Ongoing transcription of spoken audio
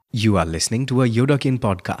You are listening to a Yodakin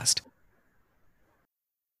podcast.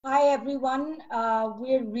 Hi everyone.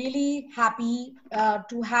 We're really happy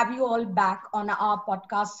to have you all back on our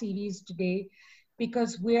podcast series today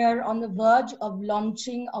because we're on the verge of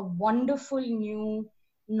launching a wonderful new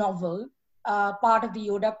novel, part of the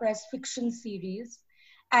Yoda Press fiction series.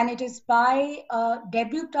 And it is by a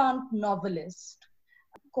debutante novelist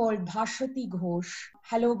called Bhaswati Ghosh.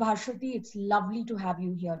 Hello, Bhaswati. It's lovely to have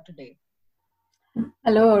you here today.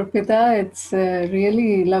 Hello, Arpita. It's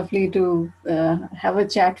really lovely to have a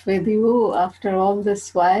chat with you after all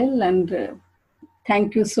this while, and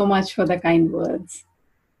thank you so much for the kind words.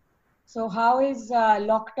 So how is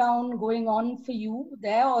lockdown going on for you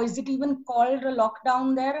there? Or is it even called a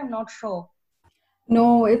lockdown there? I'm not sure.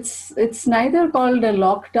 No, it's neither called a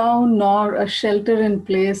lockdown nor a shelter in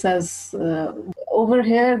place. As over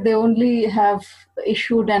here, they only have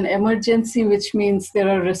issued an emergency, which means there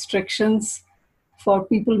are restrictions for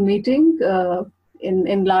people meeting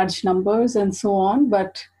in large numbers and so on.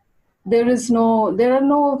 But there are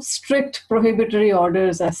no strict prohibitory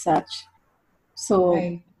orders as such. So,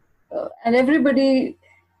 Right. and everybody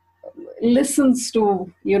listens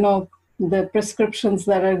to, the prescriptions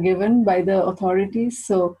that are given by the authorities.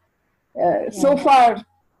 So, so Right. far,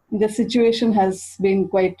 the situation has been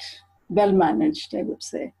quite well managed, I would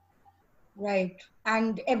say. Right.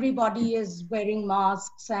 And everybody is wearing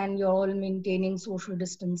masks and you're all maintaining social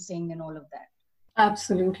distancing and all of that.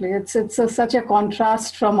 Absolutely. Such a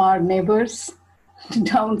contrast from our neighbors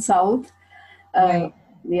down south. Uh, Right.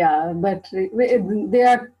 yeah, but they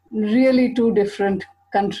are really two different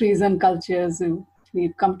countries and cultures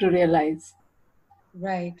we've come to realize.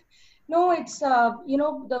 Right. No, it's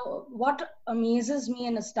the what amazes me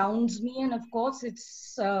and astounds me, and of course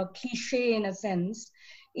it's cliche in a sense,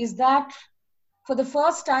 is that for the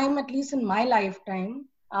first time, at least in my lifetime,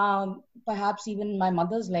 perhaps even my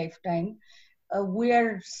mother's lifetime,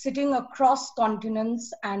 we're sitting across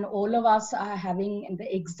continents and all of us are having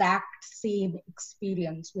the exact same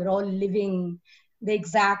experience. We're all living the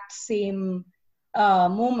exact same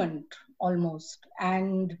moment almost.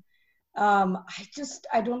 And I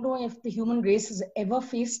don't know if the human race has ever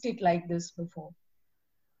faced it like this before.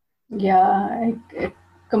 Yeah, I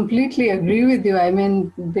completely agree with you. I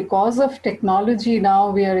mean, because of technology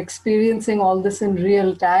now, we are experiencing all this in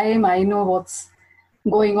real time. I know what's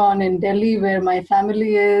going on in Delhi, where my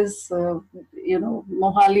family is,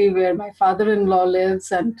 Mohali, where my father-in-law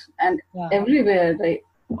lives, and Yeah. everywhere, like,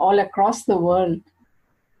 all across the world.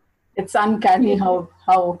 It's uncanny how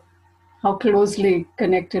closely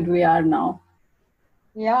connected we are now.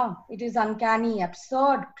 Yeah, it is uncanny,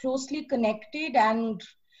 absurd, closely connected, and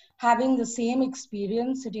having the same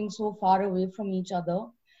experience, sitting so far away from each other,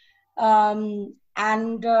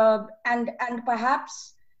 and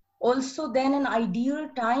perhaps also then an ideal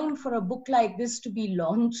time for a book like this to be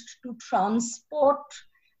launched to transport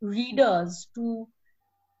readers to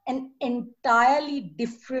an entirely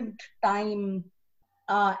different time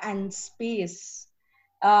and space,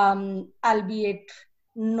 albeit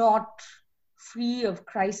not free of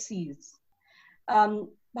crises.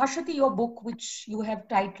 Bhaswati, your book, which you have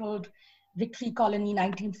titled Victory Colony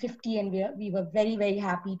 1950, and we were very, very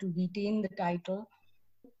happy to retain the title.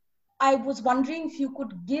 I was wondering if you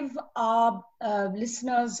could give our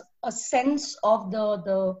listeners a sense of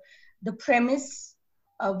the premise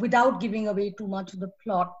without giving away too much of the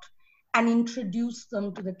plot and introduce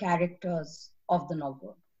them to the characters of the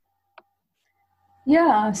novel.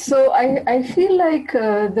 Yeah, so I feel like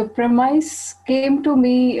the premise came to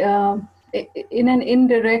me in an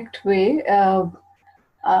indirect way.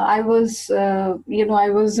 I was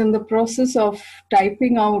in the process of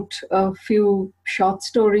typing out a few short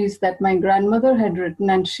stories that my grandmother had written,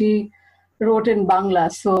 and she wrote in Bangla.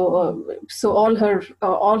 So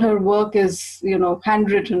all her work is,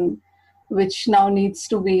 handwritten, which now needs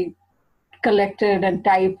to be collected and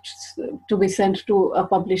typed to be sent to a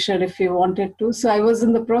publisher if we wanted to. So I was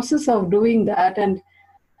in the process of doing that, and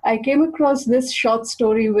I came across this short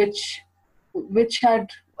story which had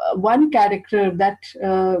one character that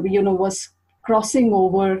was crossing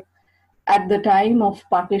over at the time of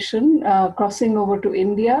partition, crossing over to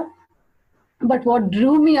India. But what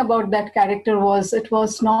drew me about that character was it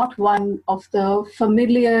was not one of the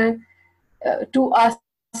familiar to us,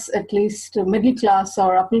 at least middle class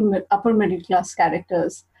or upper middle class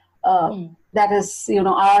characters. That is,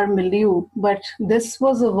 our milieu. But this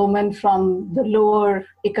was a woman from the lower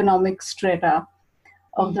economic strata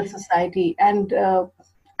of the society, and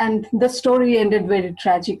the story ended very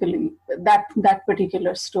tragically. That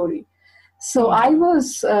particular story. So I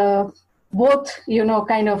was both,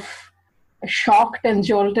 kind of shocked and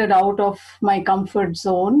jolted out of my comfort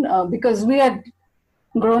zone because we had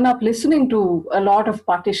grown up listening to a lot of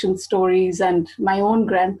partition stories and my own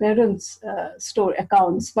grandparents' story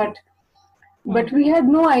accounts, but we had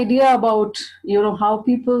no idea about how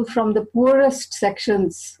people from the poorest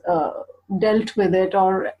sections dealt with it,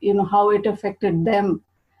 or how it affected them.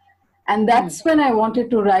 And that's when I wanted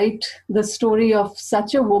to write the story of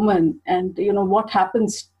such a woman, and what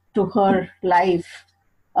happens to her life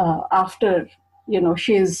after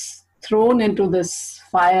she's thrown into this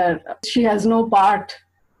fire she has no part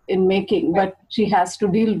in making, but she has to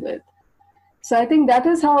deal with. So I think that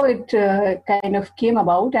is how it kind of came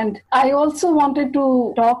about. And I also wanted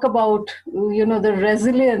to talk about, the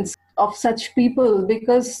resilience of such people,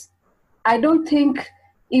 because I don't think,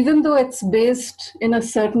 even though it's based in a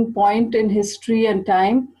certain point in history and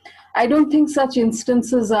time, I don't think such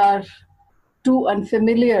instances are too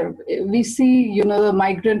unfamiliar. We see, the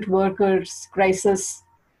migrant workers crisis,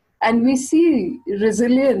 and we see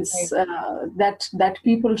resilience that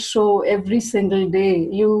people show every single day.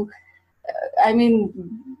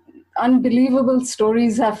 Unbelievable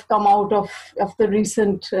stories have come out of the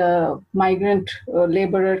recent migrant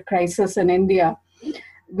laborer crisis in India,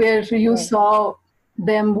 where you saw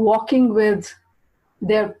them walking with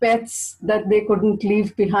their pets that they couldn't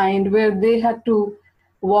leave behind, where they had to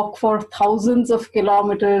walk for thousands of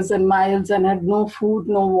kilometers and miles and had no food,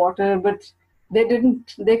 no water, but they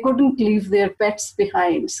couldn't leave their pets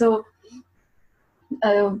behind. So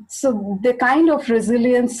the kind of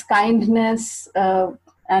resilience, kindness,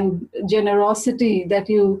 and generosity that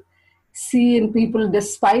you see in people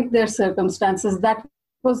despite their circumstances, that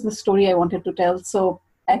was the story I wanted to tell. So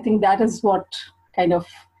I think that is what kind of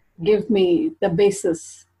gave me the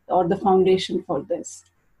basis or the foundation for this.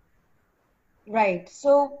 Right.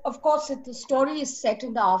 So, of course, the story is set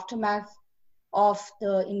in the aftermath of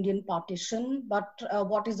the Indian Partition. But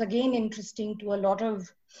what is again interesting to a lot of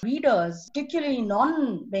readers, particularly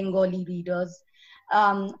non-Bengali readers,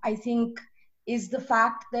 I think, is the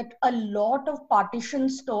fact that a lot of partition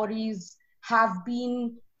stories have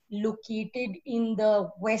been located in the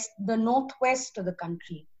northwest of the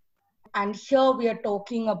country. And here we are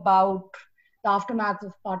talking about the aftermath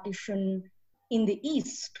of partition in the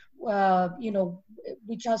east,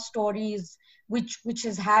 which are stories which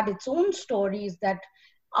has had its own stories that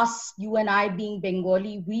us, you and I being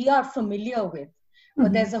Bengali, we are familiar with.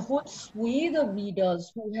 But there's a whole swathe of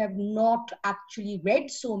readers who have not actually read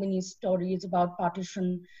so many stories about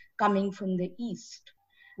partition coming from the east,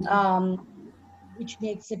 which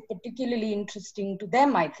makes it particularly interesting to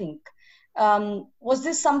them, I think. Was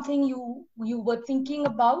this something you were thinking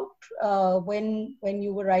about when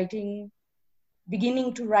you were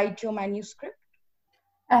beginning to write your manuscript?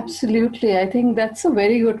 Absolutely. I think that's a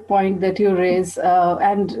very good point that you raise.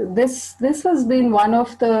 And this has been one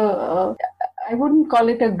of the, I wouldn't call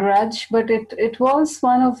it a grudge, but it was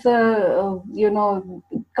one of the,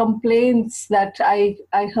 complaints that I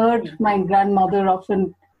heard my grandmother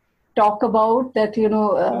often talk about, that,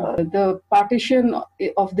 the partition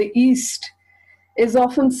of the East is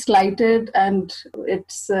often slighted, and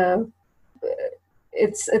it's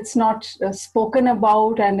not spoken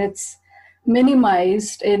about, and it's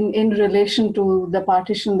minimized in relation to the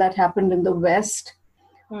partition that happened in the West.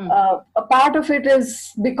 A part of it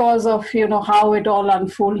is because of how it all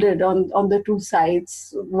unfolded on the two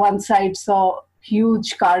sides. One side saw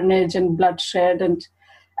huge carnage and bloodshed and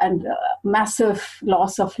massive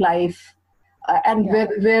loss of life,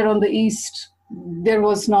 where on the East there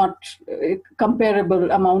was not a comparable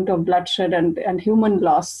amount of bloodshed and human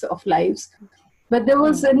loss of lives. But there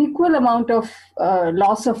was an equal amount of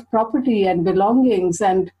loss of property and belongings,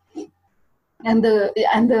 and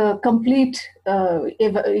the complete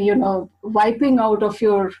wiping out of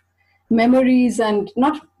your memories, and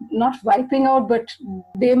not wiping out, but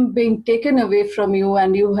them being taken away from you,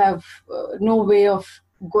 and you have no way of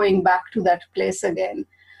going back to that place again.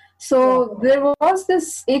 So there was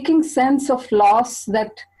this aching sense of loss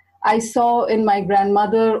that I saw in my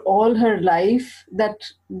grandmother all her life,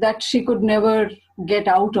 that she could never get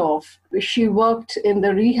out of. She worked in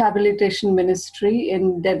the rehabilitation ministry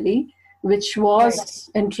in Delhi, which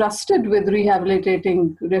was entrusted with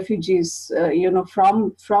rehabilitating refugees,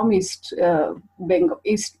 from East Bengal,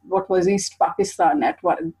 what was East Pakistan at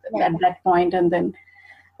that point, and then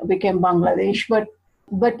became Bangladesh.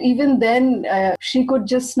 But even then, she could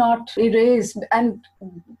just not erase. And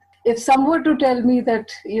if some were to tell me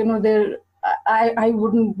that, I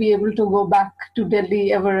wouldn't be able to go back to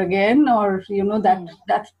Delhi ever again, or,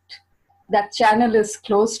 that channel is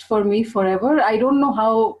closed for me forever, I don't know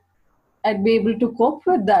how I'd be able to cope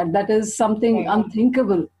with that. That is something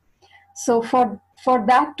unthinkable. So for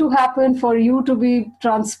that to happen, for you to be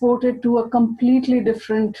transported to a completely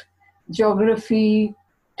different geography,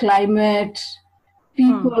 climate,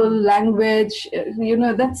 people, language,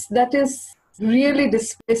 that is really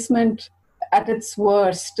displacement at its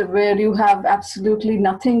worst, where you have absolutely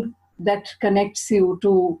nothing that connects you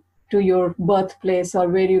to your birthplace or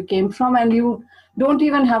where you came from, and you don't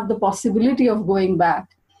even have the possibility of going back.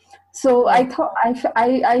 So I thought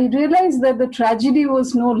I realized that the tragedy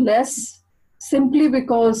was no less simply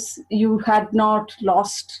because you had not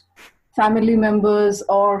lost family members,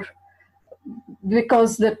 or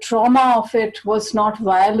because the trauma of it was not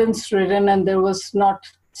violence ridden and there was not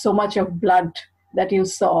so much of blood that you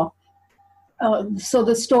saw. So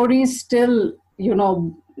the stories still,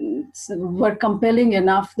 were compelling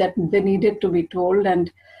enough that they needed to be told.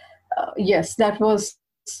 And yes, it was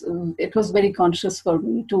very conscious for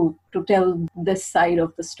me to tell this side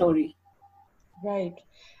of the story. Right.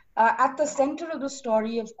 At the center of the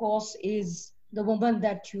story, of course, is the woman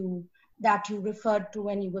that you referred to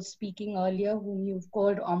when you were speaking earlier, whom you've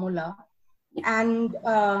called Amala. And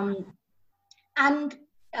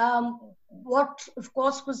what, of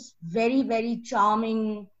course, was very, very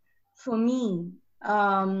charming for me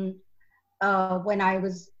when I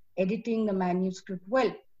was editing the manuscript.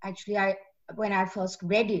 Well, actually, when I first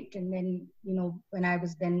read it, and then, when I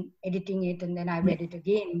was then editing it, and then I read it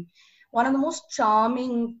again, one of the most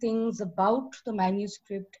charming things about the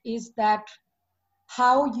manuscript is that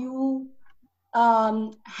how you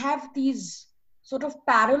have these sort of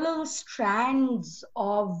parallel strands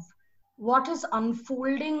of what is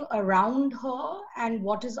unfolding around her and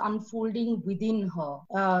what is unfolding within her,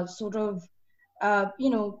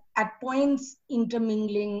 at points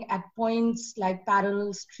intermingling, at points like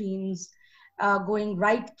parallel streams going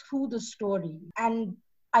right through the story. And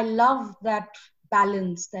I love that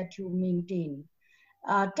balance that you maintain.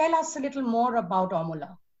 Tell us a little more about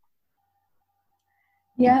Amala.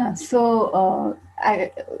 Yeah, so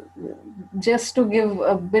just to give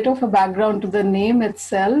a bit of a background to the name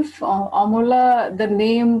itself, Amala, the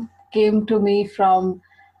name came to me from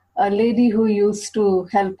a lady who used to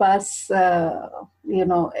help us,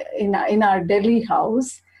 in our Delhi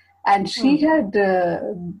house, and she had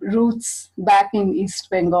roots back in East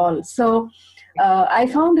Bengal. So I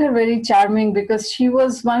found her very charming because she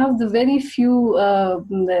was one of the very few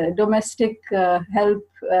domestic help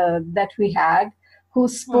that we had who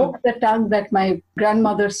spoke the tongue that my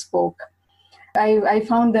grandmother spoke. I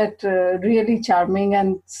found that really charming,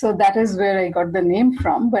 and so that is where I got the name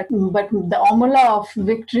from. But the Amala of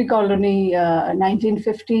Victory Colony,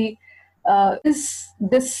 1950, is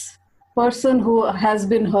this person who has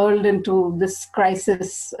been hurled into this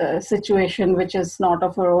crisis situation, which is not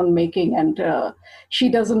of her own making, and she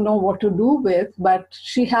doesn't know what to do with, but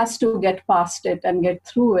she has to get past it and get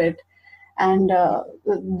through it. And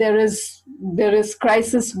there is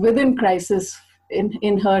crisis within crisis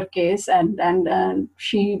in her case, and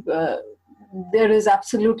she there is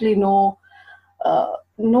absolutely no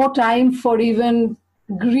time for even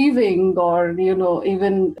grieving, or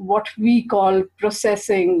even what we call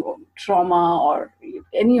processing trauma or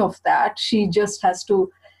any of that. She just has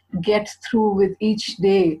to get through with each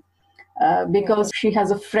day because she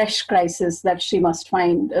has a fresh crisis that she must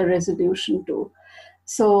find a resolution to.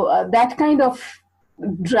 So that kind of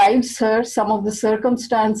drives her. Some of the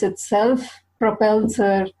circumstance itself propels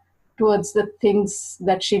her towards the things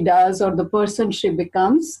that she does or the person she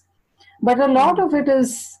becomes. But a lot of it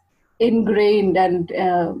is ingrained and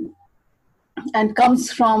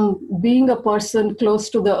comes from being a person close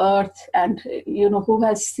to the earth, and who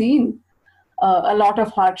has seen a lot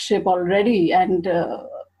of hardship already, and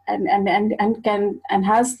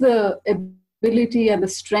has the ability and the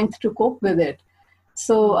strength to cope with it.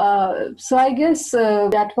 So I guess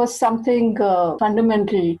that was something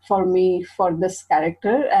fundamental for me for this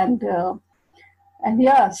character, and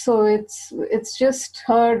yeah, so it's just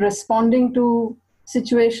her responding to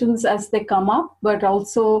situations as they come up, but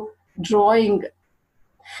also drawing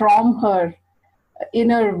from her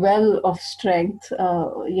inner well of strength,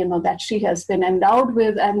 that she has been endowed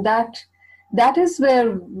with, and that is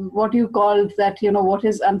where what you called that, what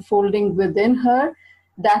is unfolding within her.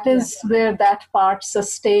 That is where that part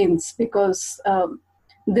sustains, because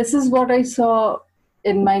this is what I saw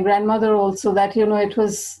in my grandmother also, that it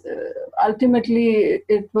was ultimately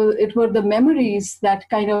it were the memories that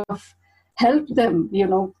kind of helped them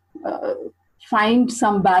find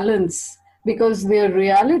some balance, because their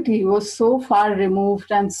reality was so far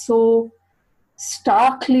removed and so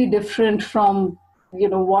starkly different from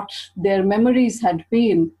what their memories had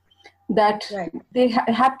been, that they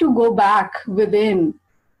had to go back within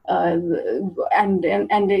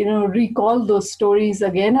recall those stories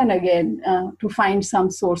again and again to find some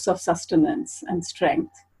source of sustenance and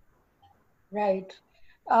strength. Right.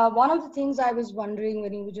 One of the things I was wondering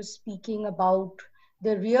when you were just speaking about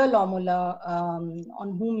the real Amala,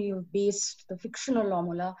 on whom you based the fictional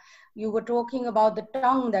Amala, you were talking about the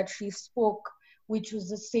tongue that she spoke, which was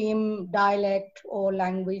the same dialect or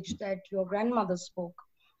language that your grandmother spoke.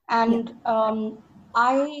 And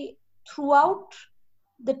throughout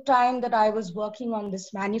the time that I was working on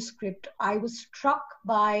this manuscript, I was struck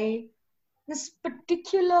by this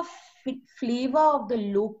particular flavor of the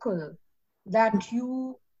local that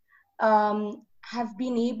you have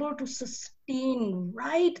been able to sustain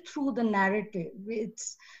right through the narrative.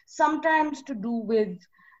 It's sometimes to do with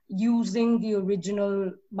using the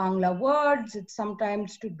original Bangla words. It's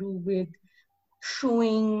sometimes to do with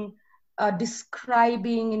showing,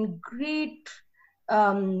 describing in great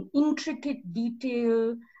intricate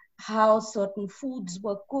detail how certain foods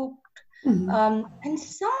were cooked. And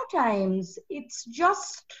sometimes it's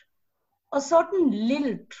just a certain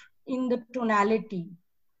lilt in the tonality.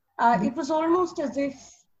 It was almost as if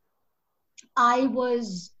I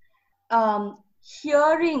was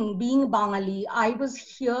hearing, being Bengali, I was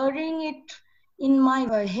hearing it in my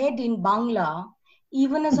head in Bangla,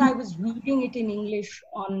 even as I was reading it in English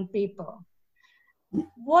on paper.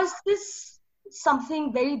 Was this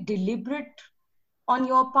something very deliberate on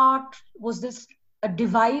your part? Was this a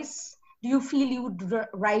device? Do you feel you would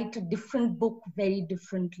write a different book very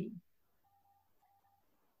differently?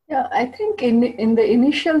 Yeah, I think in the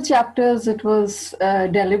initial chapters, it was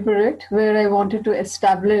deliberate, where I wanted to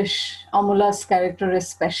establish Amula's character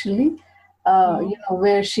especially,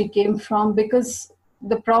 where she came from, because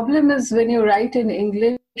the problem is when you write in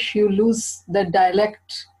English, you lose the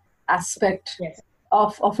dialect aspect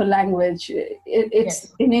of a language.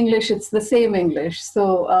 It's in English, it's the same English.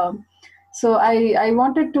 So I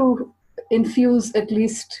wanted to infuse at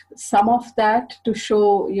least some of that to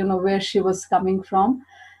show, where she was coming from.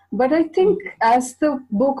 But I think as the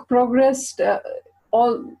book progressed,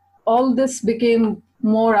 all this became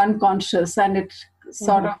more unconscious, and it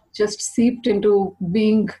sort of just seeped into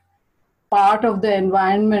being part of the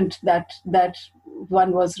environment that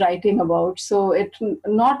one was writing about. So it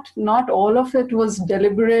not all of it was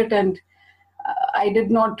deliberate, and I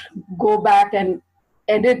did not go back and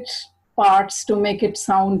edit parts to make it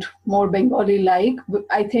sound more Bengali-like.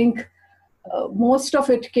 I think most of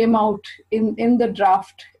it came out in the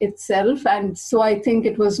draft itself, and so I think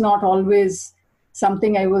it was not always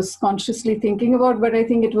something I was consciously thinking about, but I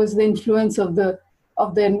think it was the influence of the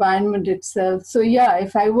environment itself. So yeah,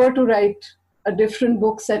 if I were to write a different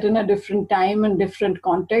book set in a different time and different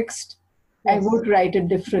context, I would write it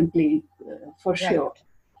differently, for sure.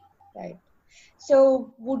 Right.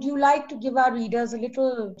 So would you like to give our readers a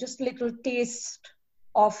little taste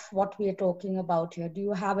of what we are talking about here? Do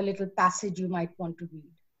you have a little passage you might want to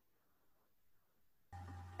read?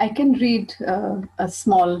 I can read a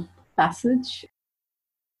small passage.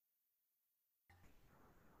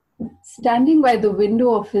 Standing by the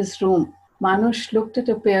window of his room, Manush looked at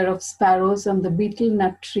a pair of sparrows on the betel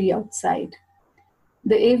nut tree outside.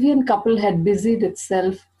 The avian couple had busied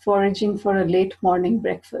itself foraging for a late morning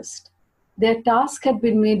breakfast. Their task had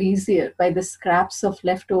been made easier by the scraps of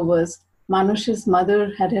leftovers Manush's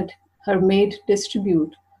mother had her maid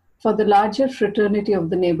distribute for the larger fraternity of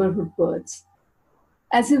the neighborhood birds.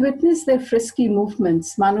 As he witnessed their frisky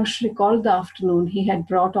movements, Manush recalled the afternoon he had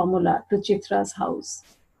brought Amala to Chitra's house.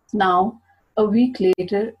 Now, a week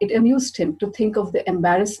later, it amused him to think of the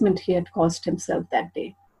embarrassment he had caused himself that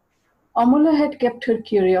day. Amala had kept her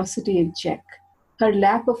curiosity in check. Her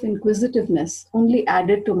lack of inquisitiveness only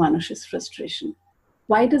added to Manush's frustration.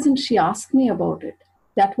 Why doesn't she ask me about it?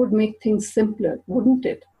 That would make things simpler, wouldn't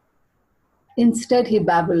it? Instead, he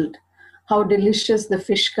babbled how delicious the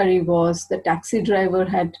fish curry was. The taxi driver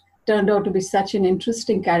had turned out to be such an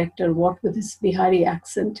interesting character, what with his Bihari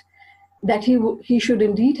accent, that he should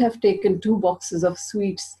indeed have taken 2 boxes of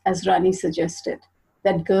sweets, as Rani suggested.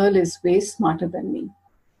 That girl is way smarter than me.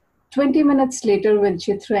 20 minutes later, when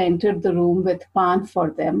Chitra entered the room with pan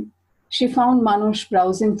for them, she found Manush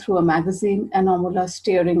browsing through a magazine and Amala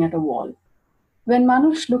staring at a wall. When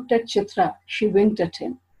Manush looked at Chitra, she winked at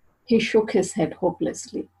him. He shook his head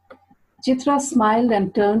hopelessly. Chitra smiled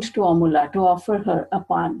and turned to Amala to offer her a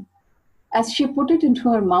pan. As she put it into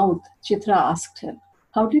her mouth, Chitra asked her,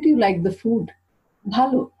 "How did you like the food?"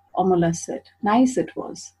 "Bhalo," Amala said. "Nice it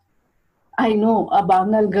was." "I know, a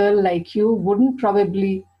Bengal girl like you wouldn't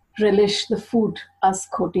probably relish the food us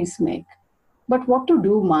Khotis make. But what to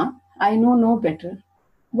do, Ma? I know no better."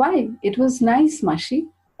 "Why? It was nice, Mashi."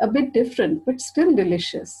 a bit different, but still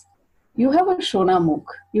delicious. You have a Shona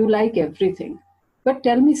Mukh. You like everything. But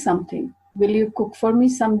tell me something. Will you cook for me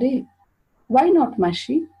someday? Why not,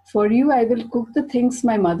 Mashi? For you, I will cook the things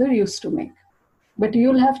my mother used to make. But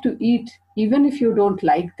you'll have to eat even if you don't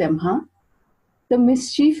like them, huh? The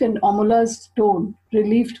mischief in Amula's tone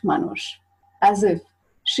relieved Manoj, as if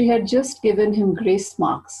she had just given him grace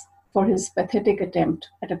marks for his pathetic attempt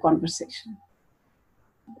at a conversation.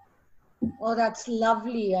 Oh, that's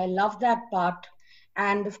lovely. I love that part.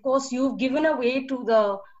 And of course, you've given away to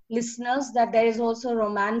the listeners that there is also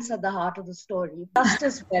romance at the heart of the story, just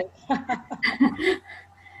as well.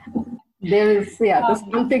 There's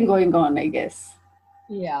something going on, I guess.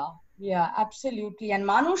 Yeah, absolutely. And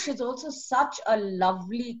Manush is also such a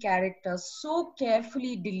lovely character, so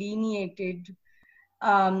carefully delineated,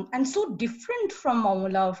 and so different from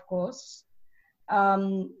Amala, of course,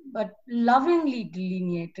 but lovingly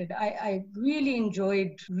delineated. I really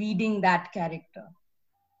enjoyed reading that character.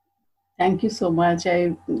 Thank you so much.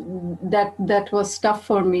 That was tough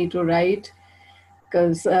for me to write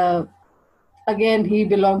because again he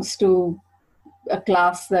belongs to a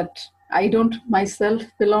class that I don't myself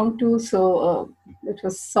belong to, so it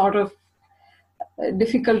was sort of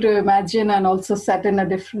difficult to imagine and also set in a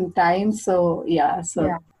different time. So yeah,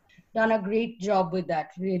 done a great job with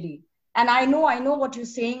that, really. And I know what you're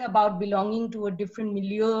saying about belonging to a different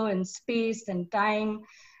milieu and space and time.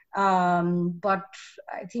 But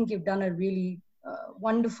I think you've done a really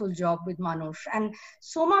wonderful job with Manush. And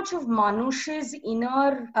so much of Manush's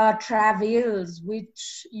inner travails,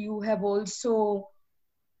 which you have also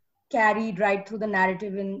carried right through the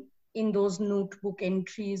narrative in those notebook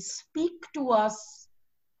entries, speak to us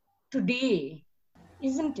today,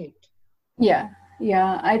 isn't it? Yeah.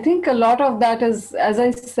 I think a lot of that is, as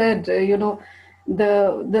I said, the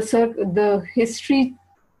history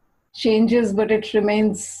changes, but it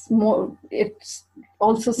remains more. It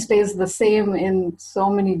also stays the same in so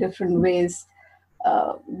many different ways.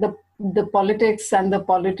 The politics and the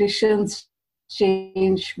politicians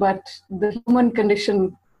change, but the human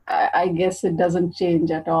condition, I guess, it doesn't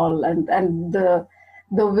change at all. And the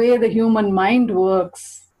way the human mind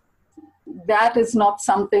works, that is not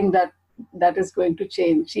something that is going to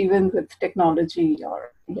change, even with technology.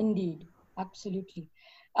 Indeed, absolutely.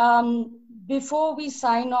 Before we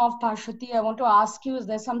sign off, Bhaswati, I want to ask you, is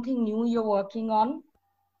there something new you're working on?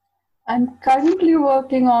 I'm currently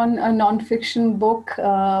working on a non-fiction book,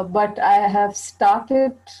 but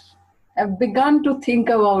I've begun to think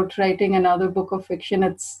about writing another book of fiction.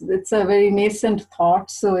 It's a very nascent thought,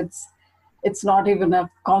 so it's not even a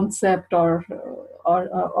concept or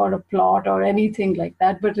a plot or anything like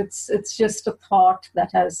that, but it's just a thought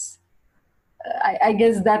that has. I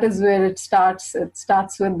guess that is where it starts. It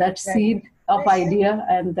starts with that seed of idea,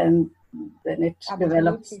 and then it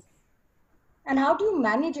develops. And how do you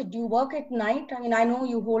manage it? Do you work at night? I mean, I know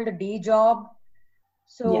you hold a day job.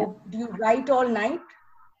 So do you write all night?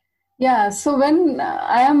 Yeah. So when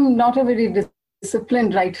I am not a very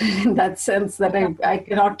disciplined writer in that sense that I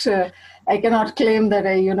cannot claim that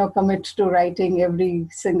I commit to writing every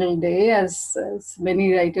single day as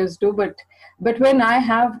many writers do. But when I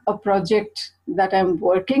have a project that I'm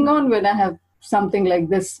working on, when I have something like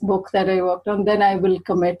this book that I worked on, then I will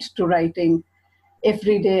commit to writing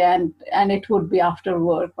every day, and it would be after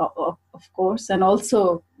work, of course, and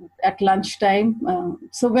also at lunchtime.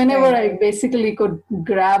 So whenever I basically could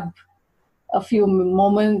grab a few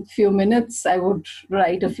minutes, I would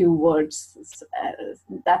write a few words.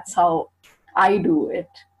 That's how I do it.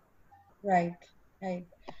 Right.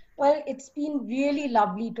 Well, it's been really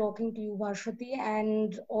lovely talking to you, Bhaswati,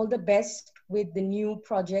 and all the best with the new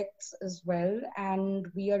projects as well. And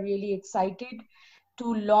we are really excited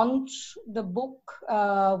to launch the book,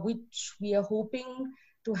 which we are hoping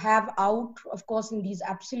to have out, of course, in these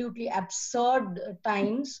absolutely absurd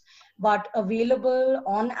times, but available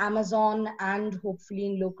on Amazon and hopefully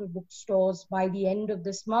in local bookstores by the end of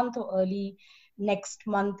this month or early next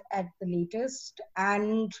month at the latest.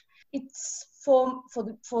 And it's for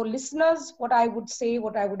listeners, what I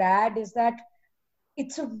would add is that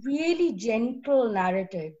it's a really gentle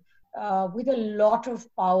narrative with a lot of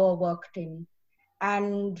power worked in.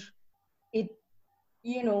 And it,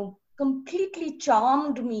 completely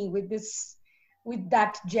charmed me with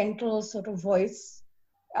that gentle sort of voice,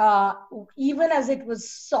 even as it was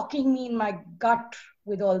socking me in my gut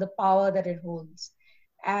with all the power that it holds.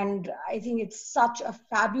 And I think it's such a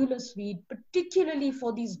fabulous read, particularly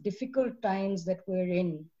for these difficult times that we're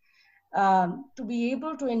in, to be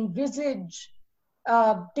able to envisage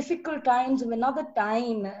difficult times of another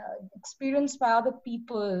time experienced by other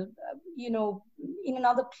people, in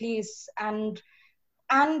another place, and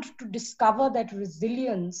and to discover that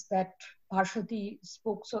resilience that Bhaswati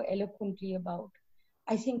spoke so eloquently about,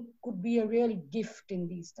 I think could be a real gift in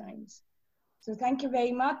these times. So thank you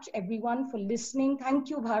very much, everyone, for listening. Thank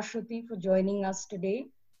you, Bhaswati, for joining us today.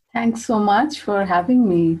 Thanks so much for having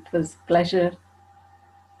me. It was a pleasure.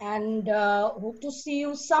 And hope to see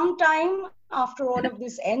you sometime after all of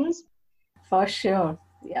this ends. For sure.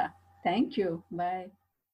 Yeah. Thank you. Bye.